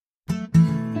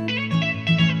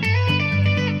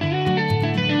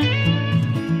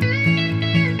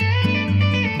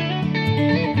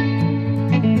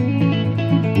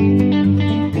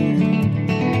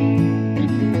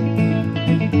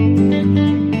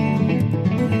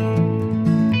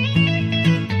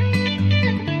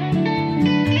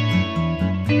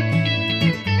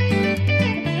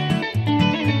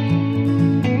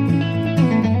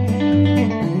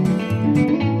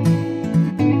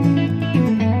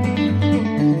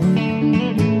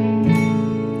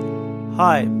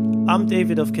Hi, I'm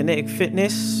David of Kinetic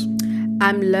Fitness.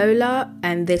 I'm Lola,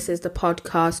 and this is the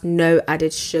podcast No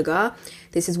Added Sugar.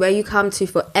 This is where you come to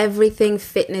for everything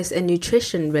fitness and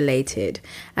nutrition related.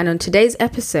 And on today's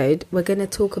episode, we're going to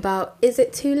talk about, is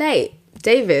it too late?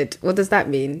 David, what does that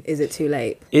mean? Is it too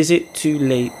late? Is it too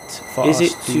late for us?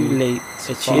 Is it too late? Is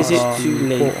it too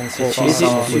late? Is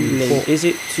it too late? Is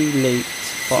it too late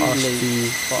for us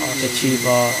to achieve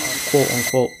our quote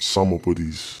unquote summer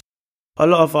buddies? A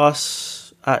lot of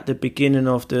us at the beginning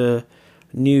of the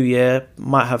new year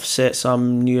might have set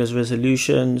some New Year's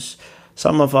resolutions.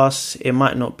 Some of us, it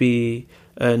might not be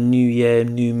a new year,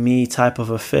 new me type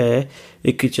of affair.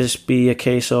 It could just be a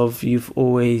case of you've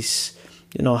always,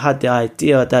 had the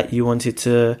idea that you wanted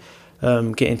to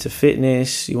get into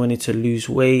fitness, you wanted to lose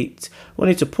weight,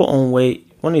 wanted to put on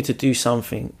weight, wanted to do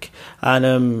something.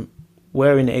 And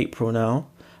we're in April now.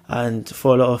 And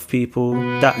for a lot of people,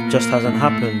 that just hasn't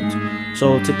happened.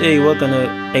 So today we're going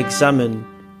to examine,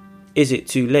 is it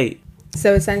too late?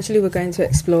 So essentially we're going to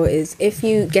explore is if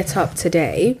you get up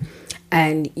today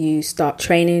and you start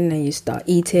training and you start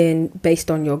eating based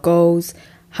on your goals,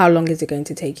 how long is it going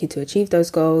to take you to achieve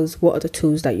those goals? What are the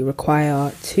tools that you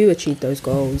require to achieve those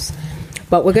goals?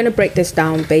 But we're going to break this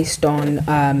down based on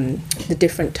the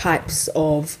different types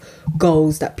of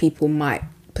goals that people might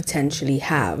potentially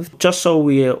have. Just so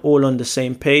we're all on the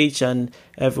same page and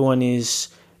everyone is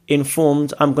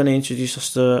informed, I'm going to introduce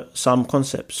us to some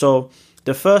concepts. So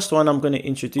the first one I'm going to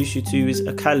introduce you to is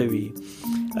a calorie.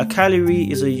 A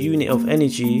calorie is a unit of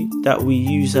energy that we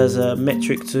use as a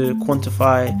metric to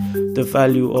quantify the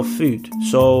value of food.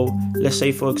 So let's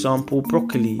say, for example,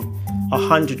 broccoli.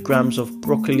 100 grams of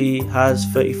broccoli has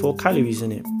 34 calories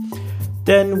in it.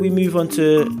 Then we move on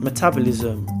to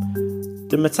metabolism.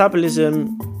 The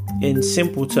metabolism, in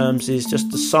simple terms, is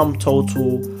just the sum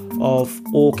total of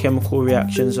all chemical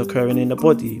reactions occurring in the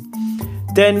body.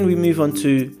 Then we move on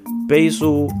to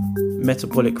basal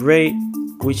metabolic rate,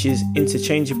 which is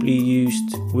interchangeably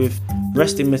used with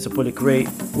resting metabolic rate,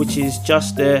 which is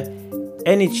just the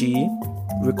energy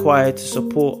required to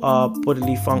support our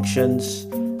bodily functions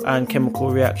and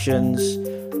chemical reactions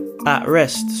at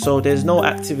rest. So there's no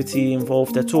activity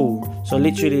involved at all. So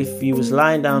literally, if you was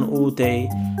lying down all day,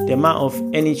 the amount of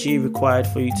energy required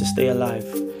for you to stay alive,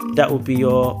 that would be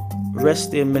your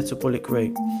resting metabolic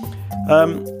rate.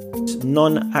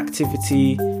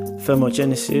 Non-activity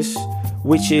thermogenesis,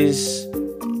 which is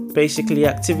basically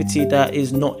activity that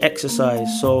is not exercise.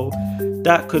 So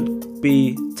that could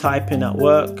be typing at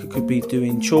work, it could be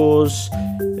doing chores,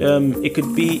 it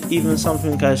could be even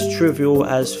something as trivial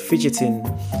as fidgeting.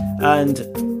 And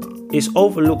it's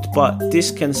overlooked, but this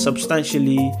can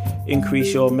substantially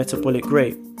increase your metabolic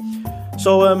rate.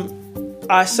 So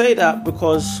I say that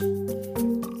because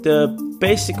the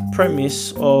basic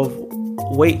premise of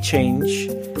weight change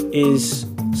is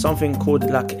something called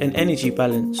like an energy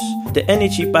balance. The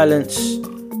energy balance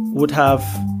would have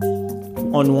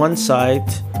on one side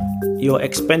your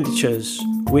expenditures,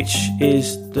 which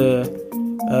is the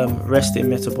resting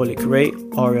metabolic rate,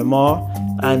 RMR,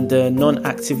 and the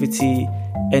non-activity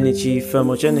energy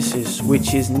thermogenesis,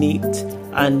 which is NEAT,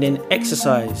 and then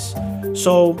exercise.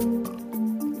 So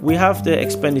we have the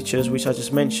expenditures, which I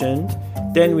just mentioned.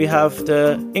 Then we have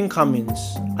the incomings,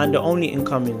 and the only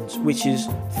incomings, which is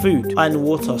food and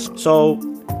water. So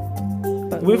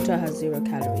but water has 0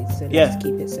 calories, so let's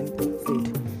keep it simple.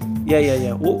 Food.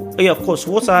 Yeah. Well, yeah, of course,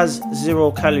 water has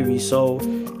 0 calories, so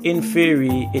in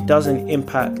theory it doesn't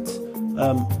impact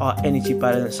our energy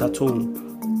balance at all.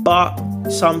 But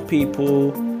some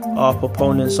people are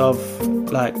proponents of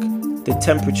like the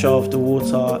temperature of the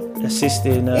water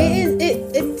assisting.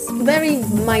 It's very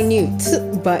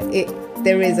minute, but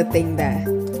there is a thing there.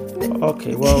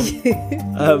 Okay, well,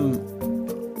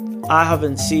 I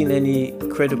haven't seen any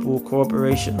credible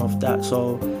corroboration of that.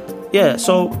 So, yeah.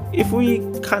 So if we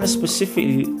kind of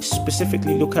specifically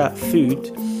look at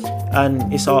food,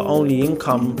 and it's our only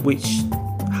income, which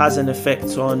has an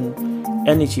effect on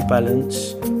energy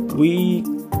balance, we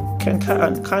can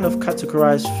kind of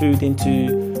categorize food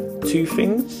into 2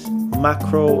 things: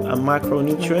 macro and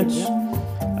micronutrients.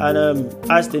 And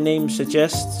as the name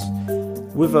suggests,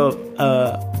 with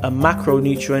a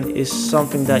macronutrient is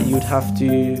something that you'd have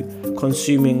to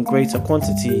consume in greater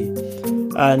quantity,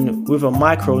 and with a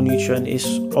micronutrient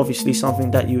is obviously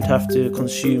something that you'd have to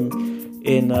consume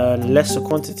in lesser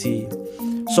quantity.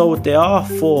 So there are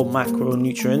 4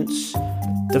 macronutrients.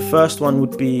 The first one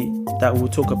would be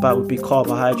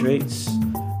carbohydrates,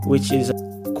 which is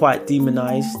quite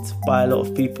demonized by a lot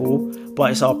of people,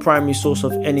 but it's our primary source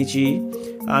of energy,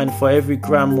 and for every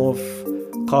gram of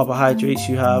carbohydrates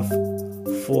you have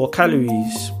 4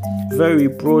 calories. very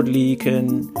broadly, you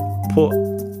can put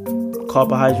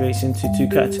carbohydrates into two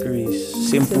categories: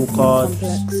 simple carbs.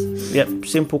 Complex. Yep,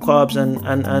 simple carbs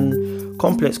and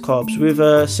complex carbs. With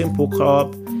a simple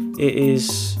carb, it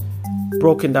is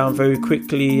broken down very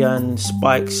quickly and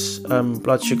spikes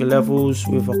blood sugar levels.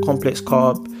 With a complex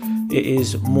carb, it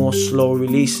is more slow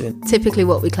releasing. Typically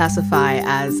what we classify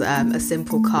as a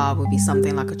simple carb would be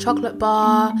something like a chocolate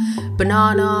bar,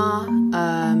 banana,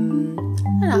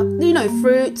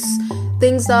 fruits,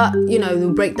 things that,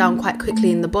 will break down quite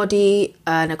quickly in the body.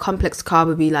 And a complex carb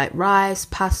would be like rice,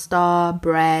 pasta,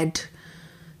 bread,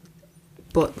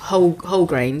 but whole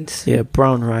grains. Yeah,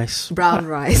 brown rice.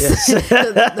 Rice. Yes.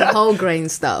 the whole grain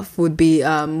stuff would be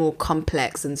more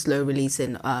complex and slow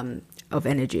releasing of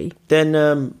energy.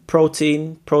 Then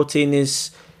protein. Protein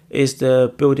is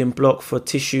the building block for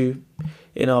tissue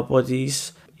in our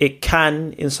bodies. It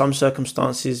can, in some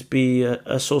circumstances, be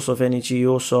a source of energy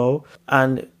also.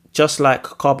 And just like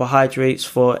carbohydrates,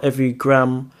 for every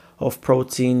gram of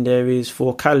protein, there is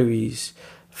 4 calories.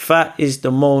 Fat is the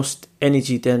most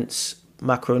energy-dense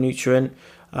macronutrient,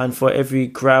 and for every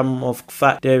gram of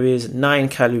fat, there is 9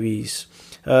 calories.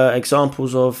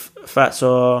 Examples of fats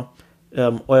are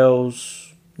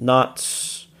oils,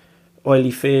 nuts,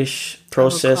 oily fish,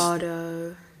 processed.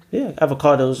 Avocado. Yeah,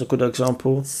 avocado is a good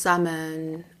example.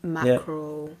 Salmon,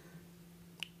 mackerel.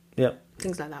 Yeah.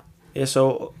 Things like that. Yeah,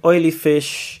 so oily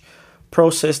fish,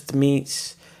 processed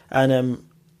meats, and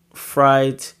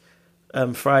fried.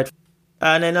 And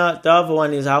then the other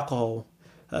one is alcohol.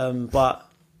 But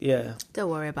yeah. Don't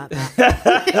worry about that.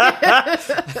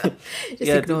 Just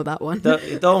ignore that one.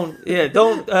 Don't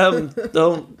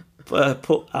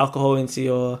put alcohol into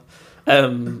your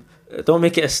don't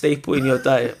make it a staple in your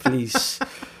diet, please.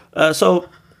 So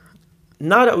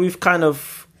now that we've kind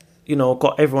of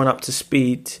got everyone up to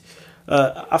speed,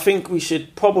 I think we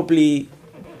should probably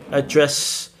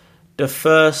address the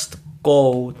first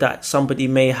goal that somebody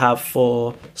may have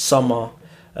for summer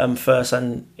first,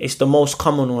 and it's the most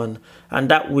common one, and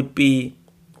that would be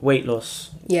weight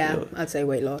loss. Yeah, I'd say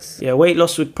weight loss. Yeah, weight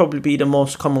loss would probably be the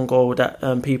most common goal that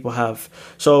people have.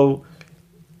 So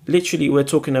literally we're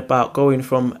talking about going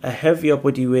from a heavier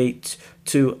body weight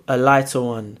to a lighter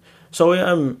one.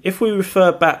 So if we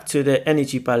refer back to the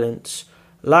energy balance,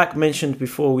 like mentioned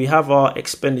before, we have our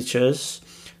expenditures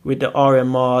with the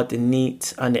RMR, the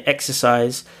NEAT, and the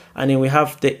exercise, and then we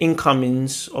have the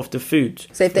incomings of the food.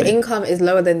 So if the income is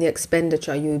lower than the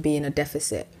expenditure, you will be in a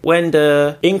deficit. When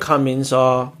the incomings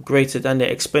are greater than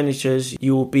the expenditures,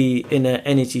 you will be in an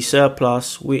energy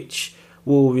surplus, which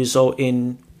will result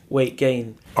in weight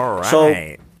gain. All right.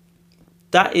 So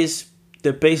that is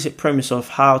the basic premise of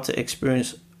how to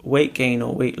experience weight gain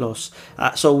or weight loss.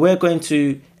 So we're going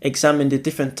to examine the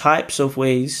different types of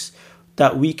ways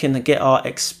that we can get our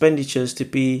expenditures to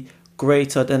be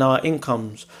greater than our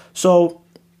incomes. So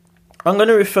I'm going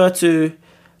to refer to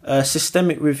a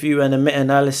systemic review and a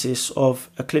meta-analysis of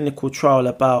a clinical trial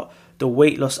about the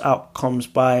weight loss outcomes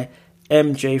by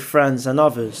MJ Franz and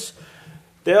others.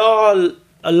 There are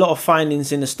a lot of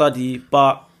findings in the study,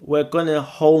 but we're going to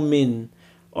home in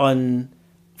on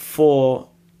 4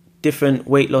 different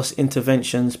weight loss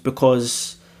interventions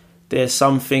because there's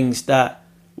some things that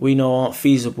we know aren't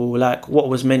feasible. Like what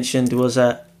was mentioned was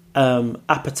a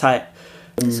appetite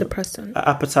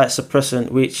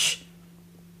suppressant, which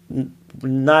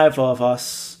neither of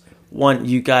us want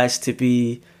you guys to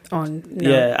be on. No.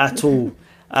 Yeah, at all.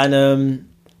 And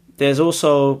there's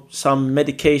also some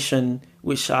medication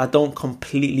which I don't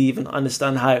completely even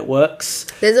understand how it works.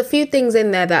 There's a few things in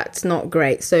there that's not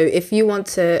great. So if you want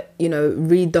to,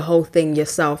 read the whole thing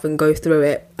yourself and go through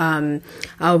it,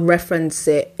 I'll reference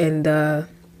it in the,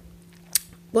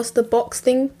 what's the box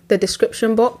thing? The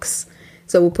description box.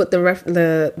 So we'll put the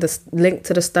link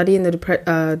to the study in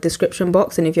the description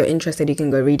box. And if you're interested, you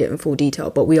can go read it in full detail.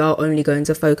 But we are only going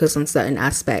to focus on certain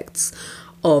aspects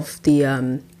of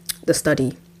the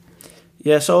study.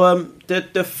 Yeah, so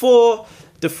the four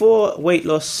weight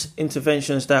loss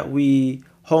interventions that we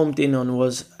homed in on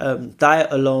was diet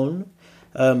alone,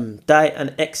 diet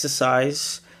and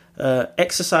exercise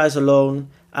alone,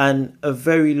 and a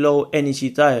very low energy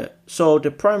diet. So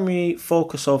the primary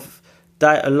focus of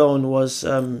diet alone was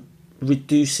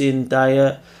reducing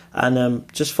diet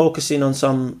and just focusing on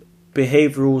some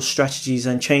behavioral strategies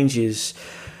and changes.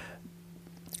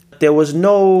 There was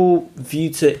no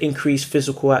view to increase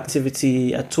physical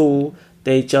activity at all.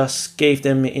 They just gave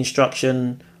them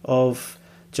instruction of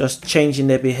just changing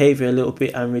their behavior a little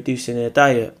bit and reducing their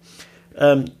diet.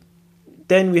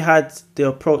 Then we had the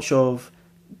approach of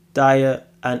diet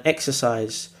and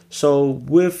exercise. So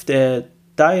with their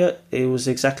diet, it was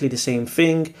exactly the same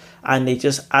thing, and they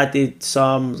just added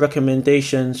some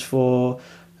recommendations for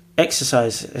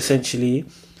exercise. Essentially,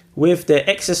 with the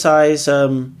exercise,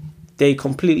 they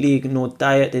completely ignored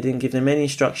diet. They didn't give them any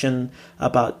instruction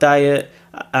about diet,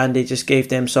 and they just gave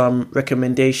them some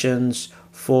recommendations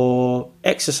for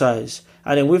exercise.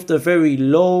 And then with the very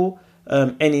low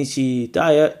energy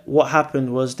diet, what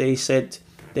happened was they said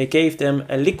they gave them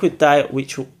a liquid diet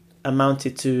which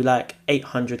amounted to like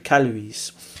 800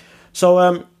 calories.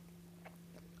 So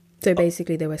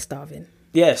basically they were starving.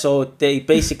 Yeah, so they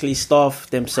basically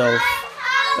starved themselves.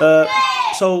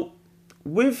 So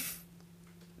with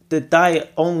the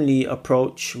diet only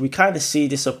approach, we kind of see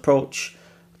this approach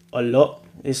a lot.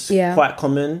 It's quite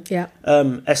common. Yeah.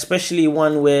 Especially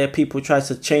one where people try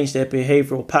to change their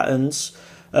behavioral patterns,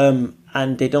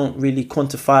 and they don't really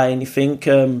quantify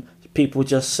anything. People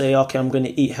just say, okay, I'm going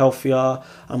to eat healthier.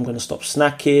 I'm going to stop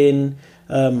snacking.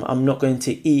 I'm not going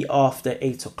to eat after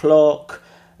 8 o'clock.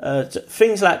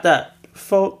 Things like that.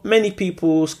 For many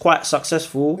people, it's quite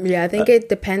successful. Yeah, I think it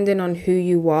depending on who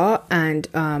you are and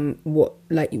what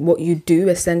you do.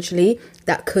 Essentially,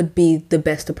 that could be the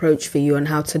best approach for you on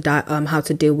how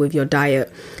to deal with your diet.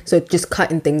 So just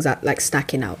cutting things out, like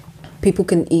snacking out. People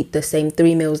can eat the same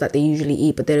 3 meals that they usually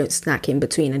eat, but they don't snack in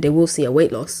between, and they will see a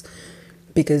weight loss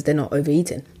because they're not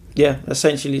overeating. Yeah,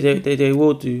 essentially they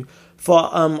will do. For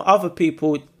other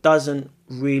people, it doesn't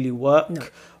really work. No.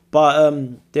 But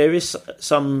there is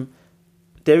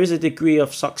a degree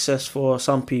of success for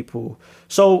some people.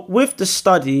 So with the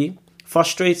study,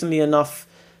 frustratingly enough,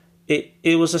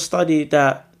 it was a study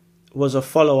that was a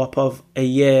follow-up of a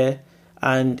year,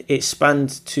 and it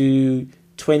spanned to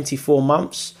 24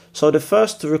 months. So the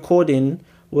first recording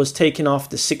was taken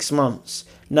after 6 months.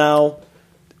 Now,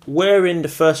 we're in the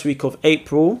first week of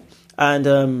April,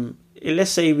 and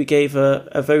let's say we gave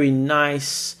a very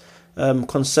nice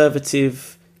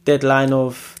conservative deadline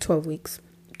of 12 weeks.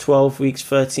 12 weeks,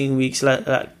 13 weeks,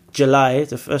 like July,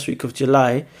 the first week of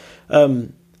July.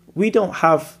 We don't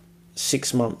have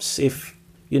 6 months if,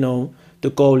 the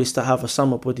goal is to have a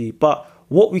summer body. But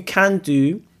what we can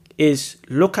do is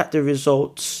look at the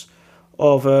results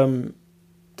of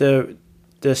the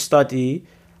study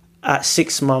at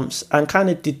 6 months and kind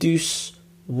of deduce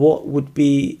what would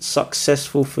be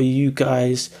successful for you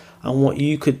guys and what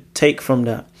you could take from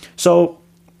that. So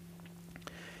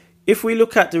if we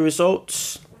look at the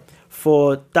results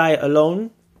for diet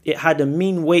alone, it had a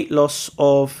mean weight loss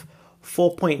of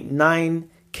 4.9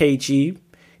 kg.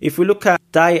 If we look at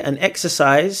diet and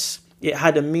exercise, it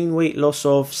had a mean weight loss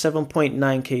of 7.9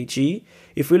 kg.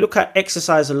 If we look at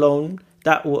exercise alone,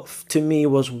 that to me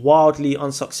was wildly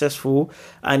unsuccessful,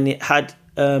 and it had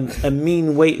a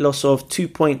mean weight loss of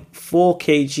 2.4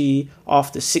 kg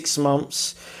after 6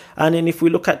 months. And then if we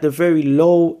look at the very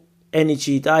low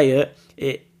energy diet,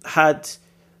 it had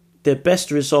the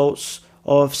best results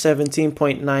of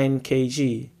 17.9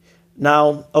 kg.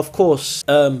 Now, of course,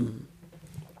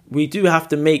 we do have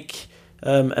to make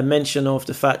a mention of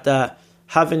the fact that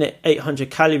having an 800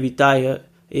 calorie diet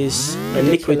is a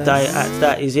liquid diet at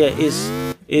that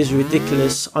is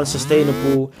ridiculous,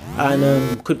 unsustainable,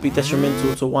 and could be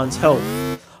detrimental to one's health.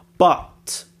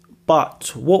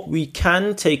 But what we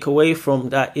can take away from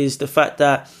that is the fact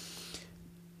that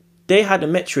they had a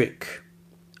metric.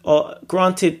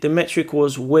 Granted, the metric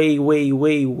was way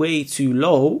too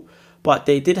low, but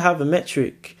they did have a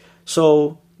metric.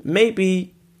 So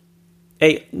maybe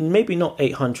not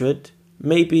 800,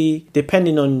 maybe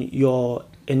depending on your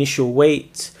initial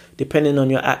weight, depending on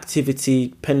your activity,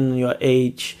 depending on your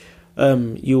age,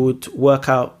 you would work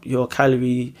out your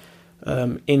calorie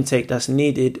intake that's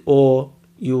needed, or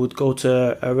you would go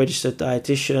to a registered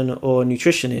dietitian or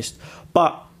nutritionist.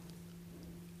 But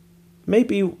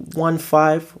maybe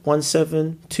 1,500,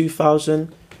 1700,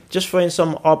 2,000, just throwing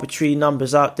some arbitrary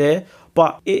numbers out there.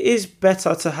 But it is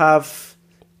better to have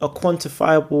a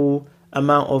quantifiable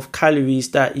amount of calories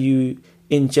that you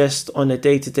ingest on a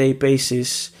day-to-day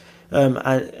basis,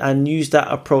 and use that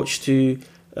approach to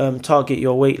target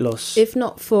your weight loss. If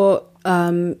not for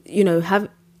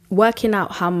working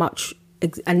out how much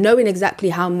and knowing exactly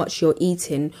how much you're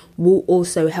eating will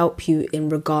also help you in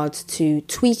regards to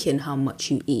tweaking how much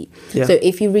you eat. Yeah. So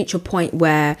if you reach a point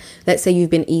where, let's say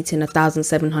you've been eating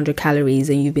 1,700 calories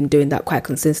and you've been doing that quite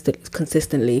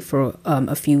consistently for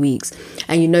a few weeks,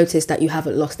 and you notice that you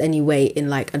haven't lost any weight in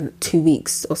like 2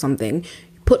 weeks or something,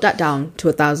 put that down to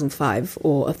 1,005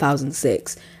 or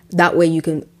 1,006. That way you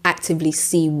can actively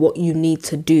see what you need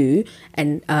to do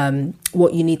and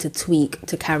what you need to tweak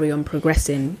to carry on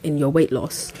progressing in your weight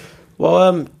loss.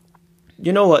 Well,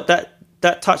 you know what?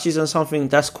 That touches on something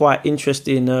that's quite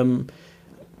interesting.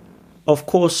 of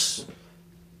course,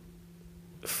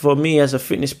 for me as a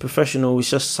fitness professional, it's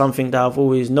just something that I've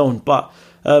always known. But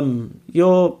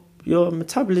your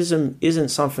metabolism isn't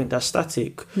something that's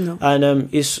static. No. And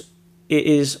it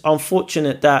is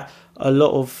unfortunate that a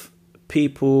lot of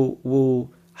people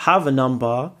will have a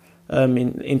number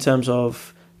in terms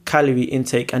of calorie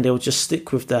intake, and they'll just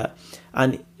stick with that.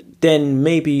 And then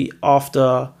maybe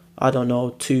after, I don't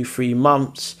know, 2-3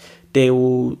 months, they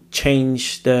will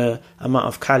change the amount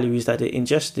of calories that they're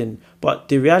ingesting. But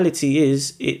the reality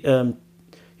is, the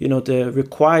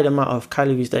required amount of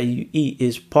calories that you eat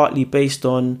is partly based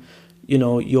on,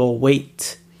 your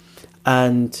weight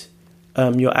and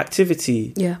your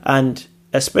activity. Yeah. And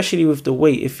especially with the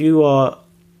weight, if you are,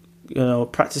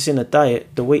 practicing a diet,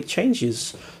 the weight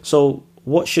changes. So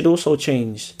what should also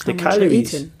change? The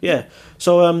calories. Yeah.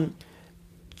 So,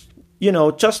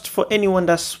 just for anyone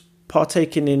that's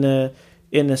partaking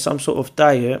in some sort of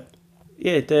diet,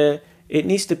 it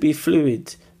needs to be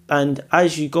fluid. And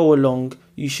as you go along,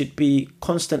 you should be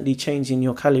constantly changing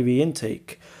your calorie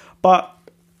intake. But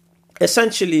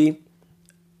essentially,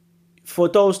 for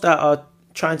those that are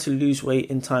trying to lose weight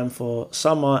in time for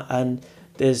summer and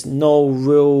there's no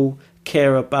real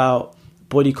care about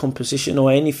body composition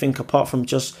or anything apart from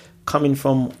just coming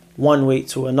from one weight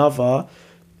to another.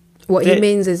 What he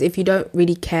means is, if you don't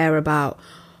really care about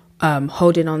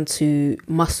holding on to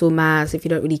muscle mass, if you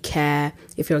don't really care,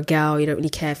 if you're a girl, you don't really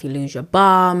care if you lose your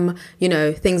bum,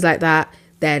 things like that,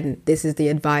 then this is the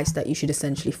advice that you should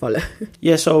essentially follow.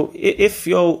 Yeah, so if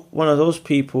you're one of those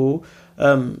people,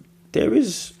 there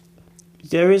is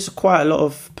quite a lot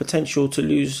of potential to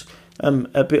lose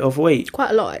a bit of weight.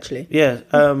 Quite a lot, actually. Yeah.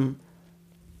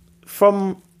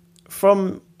 From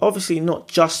obviously not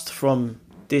just from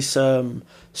this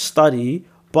study,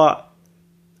 but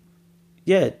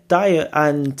diet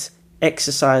and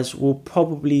exercise will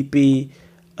probably be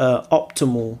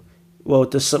optimal. Well,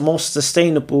 the most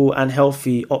sustainable and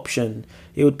healthy option.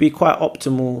 It would be quite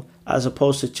optimal as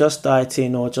opposed to just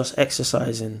dieting or just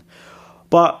exercising.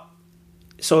 But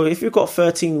so if you've got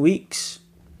 13 weeks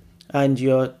and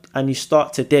you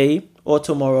start today or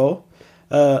tomorrow,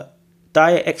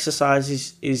 diet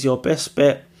exercise is your best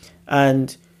bet.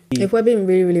 And if we're being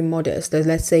really, really modest,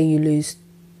 let's say you lose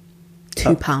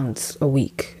 2 pounds a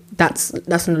week. That's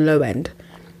on the low end.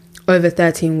 Over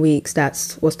 13 weeks,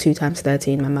 what's 2 times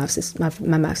 13? My maths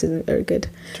isn't very good.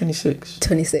 26.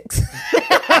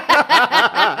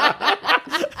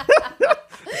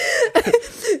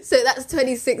 So that's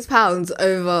 26 pounds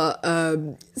over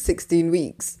 13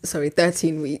 weeks,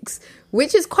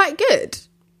 which is quite good.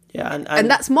 Yeah, and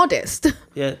that's modest.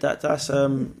 Yeah, that's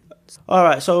all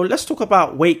right. So let's talk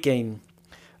about weight gain.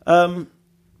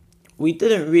 We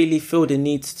didn't really feel the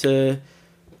need to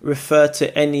refer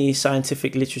to any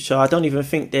scientific literature. I don't even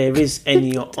think there is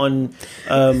any on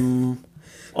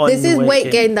this is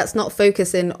weight gain that's not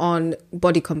focusing on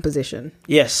body composition.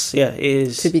 Yes, yeah, it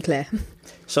is. To be clear.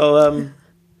 So,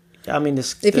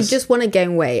 if you just want to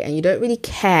gain weight and you don't really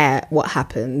care what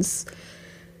happens,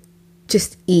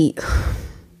 just eat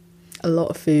a lot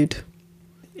of food.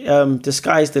 The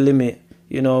sky's the limit.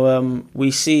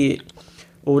 We see it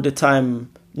all the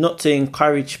time. Not to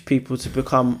encourage people to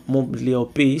become morbidly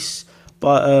obese,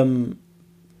 but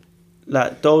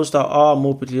like those that are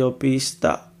morbidly obese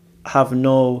that have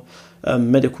no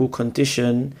medical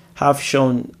condition have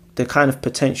shown the kind of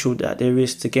potential that there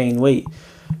is to gain weight.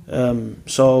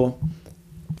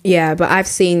 Yeah, but I've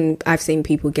seen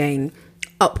people gain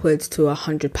upwards to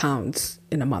 100 pounds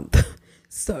in a month.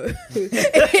 So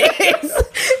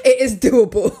it is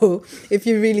doable. If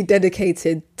you're really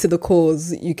dedicated to the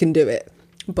cause, you can do it.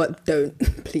 But don't,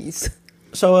 please.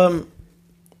 So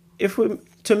if we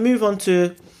to move on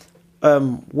to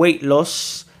weight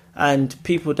loss and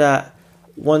people that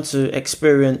want to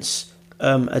experience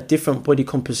a different body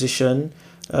composition,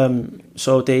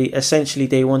 so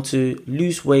they want to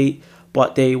lose weight,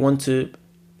 but they want to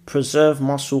preserve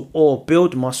muscle or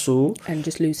build muscle and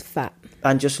just lose fat.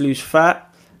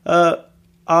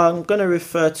 I'm going to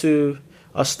refer to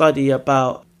a study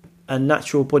about a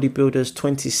natural bodybuilder's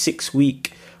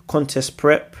 26-week contest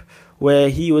prep, where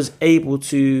he was able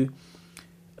to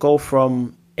go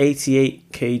from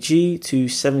 88 kg to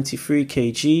 73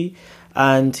 kg,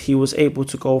 and he was able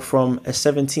to go from a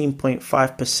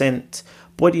 17.5%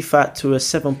 body fat to a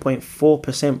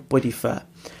 7.4% body fat.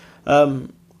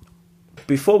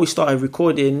 Before we started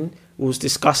recording, we was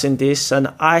discussing this,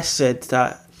 and I said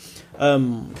that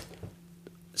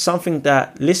something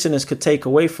that listeners could take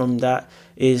away from that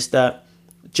is that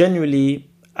generally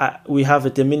we have a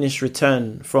diminished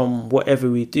return from whatever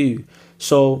we do.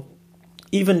 So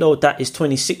even though that is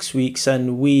 26 weeks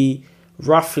and we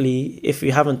roughly, if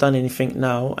you haven't done anything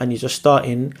now and you're just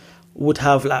starting, would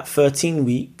have like 13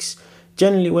 weeks.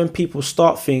 Generally, when people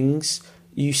start things,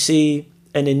 you see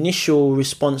an initial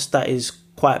response that is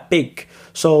quite big.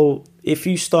 So if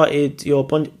you started your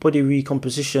body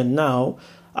recomposition now,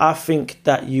 I think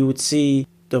that you would see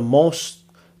the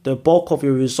bulk of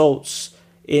your results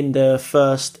in the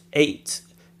first 8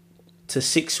 to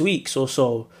 6 weeks or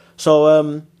so.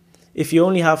 So if you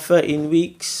only have 13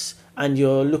 weeks and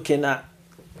you're looking at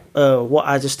what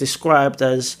I just described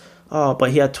as,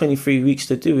 but he had 23 weeks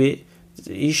to do it,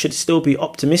 you should still be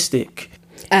optimistic.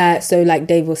 So like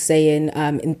Dave was saying,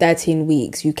 in 13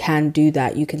 weeks, you can do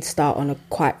that. You can start on a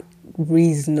quite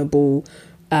reasonable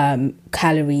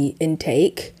calorie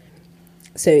intake.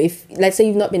 So if, let's say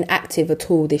you've not been active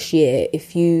at all this year,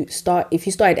 if you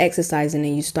started exercising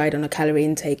and you started on a calorie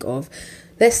intake of,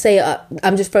 let's say,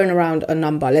 I'm just throwing around a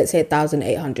number, let's say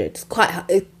 1,800. It's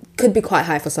it could be quite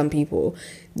high for some people.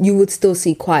 You would still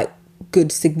see quite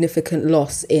good, significant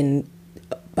loss in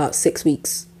about 6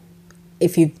 weeks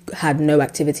if you've had no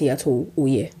activity at all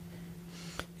year.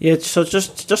 Yeah, so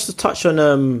just to touch on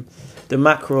the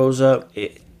macros,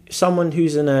 someone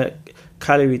who's in a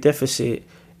calorie deficit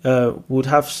would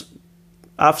have,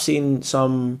 I've seen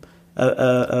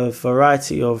a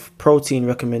variety of protein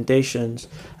recommendations,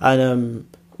 and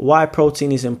why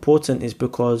protein is important is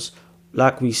because,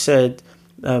 like we said,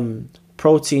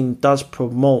 protein does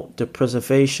promote the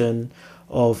preservation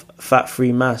of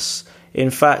fat-free mass. In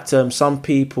fact, some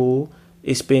people,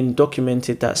 it's been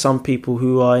documented that some people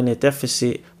who are in a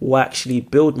deficit will actually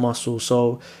build muscle.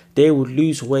 So they would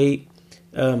lose weight,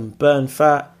 burn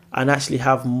fat, and actually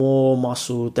have more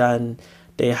muscle than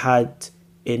they had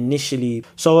initially.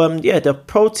 So the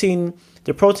protein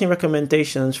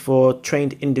recommendations for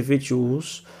trained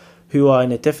individuals who are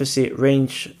in a deficit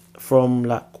range from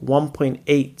like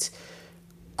 1.8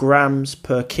 grams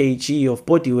per kg of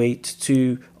body weight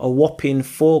to a whopping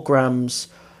 4 grams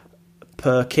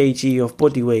per kg of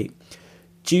body weight,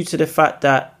 due to the fact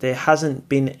that there hasn't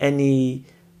been any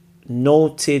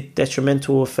noted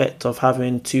detrimental effect of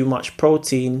having too much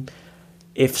protein.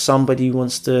 If somebody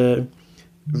wants to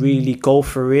really go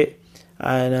for it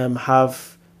and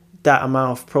have that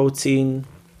amount of protein,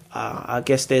 I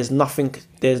guess there's nothing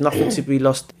to be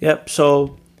lost. Yep.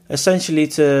 So essentially,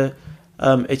 to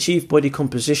achieve body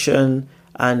composition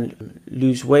and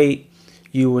lose weight,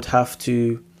 you would have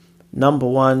to, number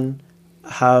one,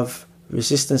 have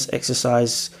resistance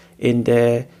exercise in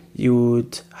there. You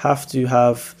would have to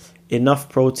have enough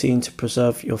protein to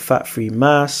preserve your fat-free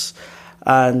mass,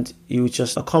 and you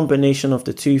just a combination of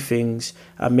the two things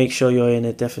and make sure you're in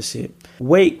a deficit.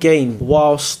 Weight gain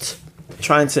whilst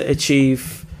trying to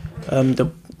achieve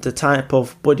the type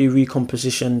of body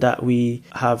recomposition that we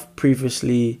have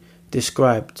previously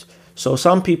described. So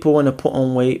some people want to put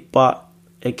on weight, but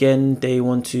again, they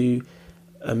want to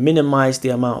minimize the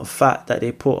amount of fat that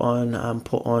they put on and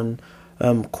put on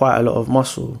quite a lot of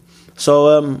muscle.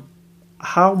 So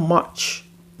how much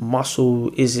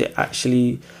muscle is it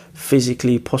actually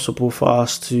physically possible for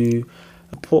us to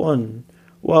put on?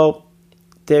 Well,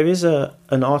 there is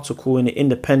an article in the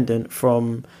Independent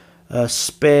from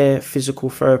Spare physical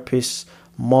therapist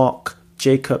Mark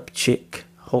Jacobczyk,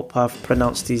 hope I've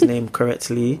pronounced his name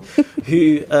correctly,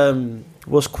 who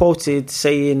was quoted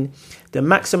saying, "The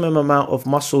maximum amount of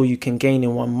muscle you can gain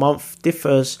in 1 month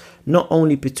differs not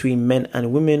only between men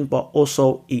and women, but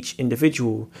also each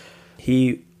individual."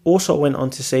 He also went on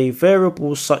to say,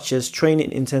 "Variables such as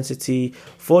training intensity,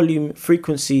 volume,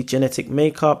 frequency, genetic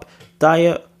makeup,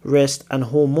 diet, rest, and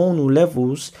hormonal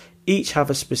levels each have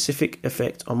a specific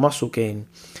effect on muscle gain."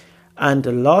 And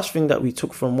the last thing that we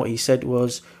took from what he said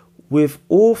was, "With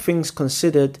all things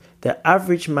considered, the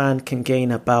average man can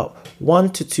gain about 1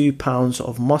 to 2 pounds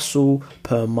of muscle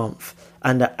per month,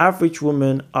 and the average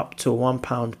woman up to 1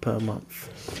 pound per month."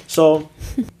 So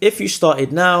if you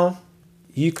started now,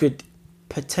 you could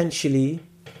potentially,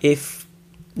 if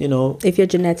your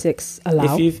genetics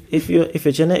allow, if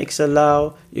your genetics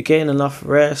allow, you're getting enough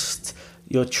rest,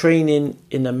 you're training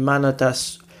in a manner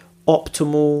that's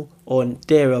optimal or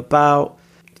thereabout,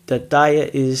 the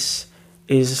diet is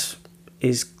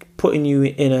putting you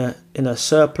in a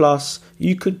surplus,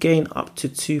 you could gain up to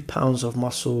 2 pounds of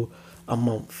muscle a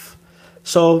month.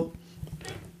 So,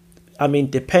 I mean,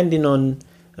 depending on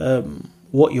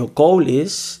what your goal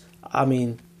is,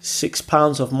 6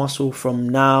 pounds of muscle from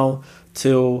now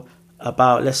till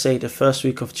about, let's say, the first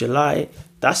week of July,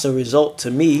 that's a result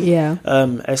to me. Yeah.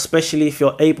 Especially if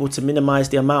you're able to minimize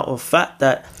the amount of fat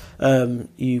that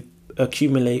you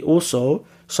accumulate also.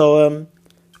 So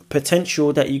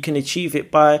potential that you can achieve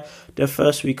it by the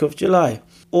first week of July.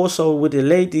 Also with the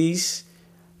ladies,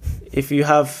 if you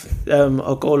have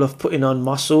a goal of putting on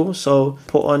muscle, so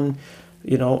put on,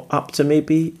 up to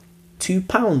maybe 2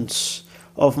 pounds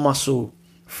of muscle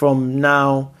from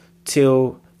now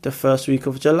till the first week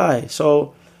of July.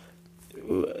 So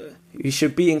you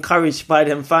should be encouraged by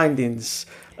them findings.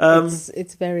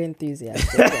 It's very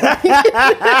enthusiastic.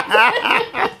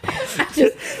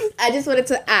 I just wanted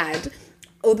to add,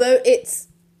 although it's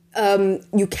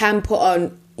you can put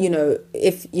on,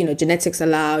 if genetics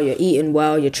allow, you're eating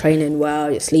well, you're training well,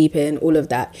 you're sleeping, all of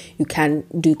that, you can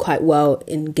do quite well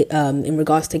in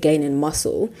regards to gaining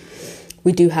muscle.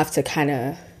 We do have to kind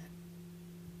of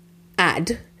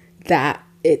add that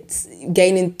it's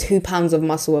gaining 2 pounds of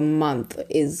muscle a month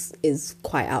is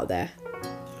quite out there.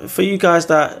 For you guys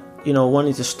that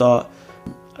wanted to start,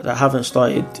 that haven't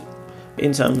started,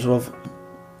 in terms of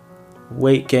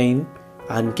weight gain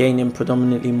and gaining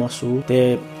predominantly muscle,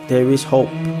 there is hope,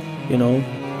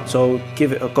 so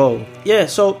give it a go. Yeah,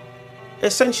 so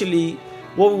essentially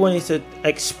what we wanted to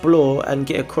explore and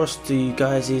get across to you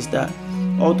guys is that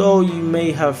although you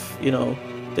may have,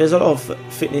 there's a lot of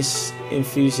fitness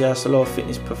enthusiasts, a lot of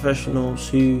fitness professionals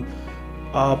who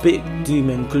are a bit doom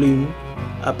and gloom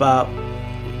about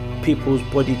people's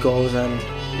body goals and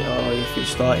if you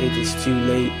started it's too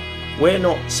late. We're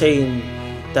not saying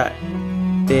that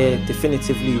they're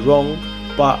definitively wrong,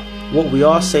 but what we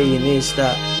are saying is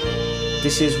that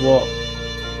this is what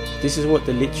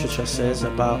the literature says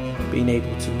about being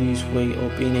able to lose weight or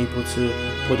being able to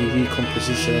body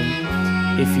recomposition.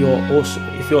 If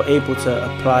you're able to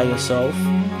apply yourself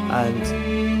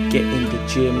and get in the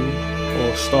gym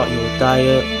or start your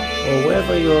diet or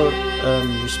whatever your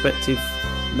respective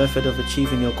method of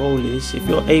achieving your goal is, if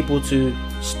you're able to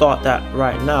start that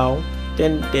right now,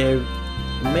 then there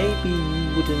maybe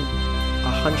you wouldn't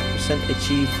 100%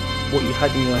 achieve what you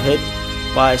had in your head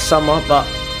by summer, but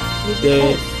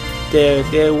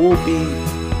there will be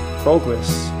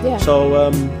progress. Yeah.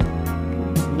 So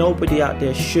nobody out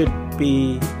there should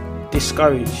be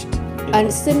discouraged.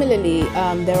 And similarly,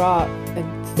 there are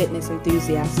fitness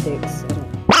enthusiasts who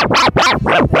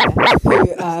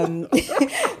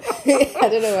I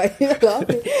don't know why you're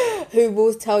laughing, who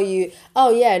will tell you,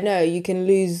 oh yeah, no, you can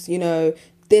lose,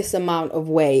 this amount of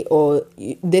weight or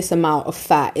this amount of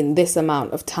fat in this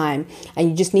amount of time, and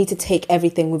you just need to take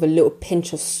everything with a little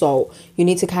pinch of salt. You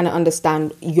need to kind of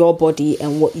understand your body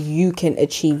and what you can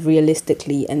achieve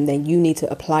realistically, and then you need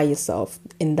to apply yourself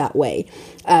in that way.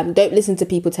 Don't listen to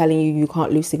people telling you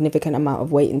can't lose significant amount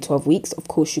of weight in 12 weeks. Of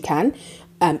course you can.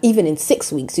 Even in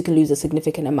 6 weeks, you can lose a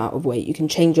significant amount of weight. You can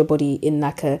change your body in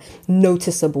like a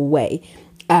noticeable way.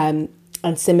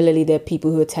 And similarly, there are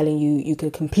people who are telling you can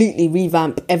completely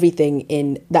revamp everything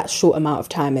in that short amount of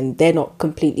time, and they're not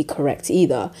completely correct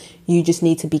either. You just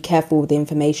need to be careful with the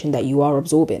information that you are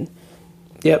absorbing.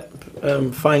 Yep,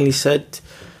 finally said.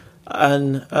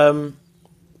 And I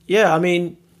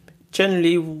mean,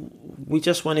 generally, we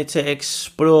just wanted to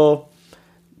explore,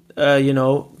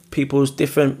 people's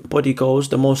different body goals,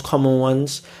 the most common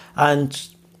ones, and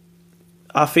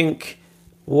I think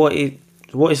what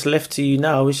is left to you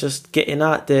now is just getting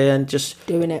out there and just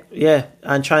doing it. Yeah,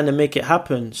 and trying to make it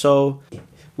happen. So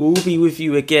we'll be with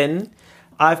you again.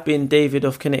 I've been David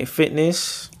of Kinetic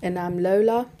Fitness. And I'm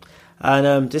Lola.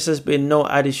 And this has been No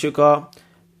Added Sugar.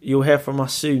 You'll hear from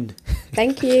us soon.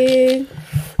 Thank you.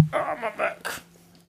 Oh, my back.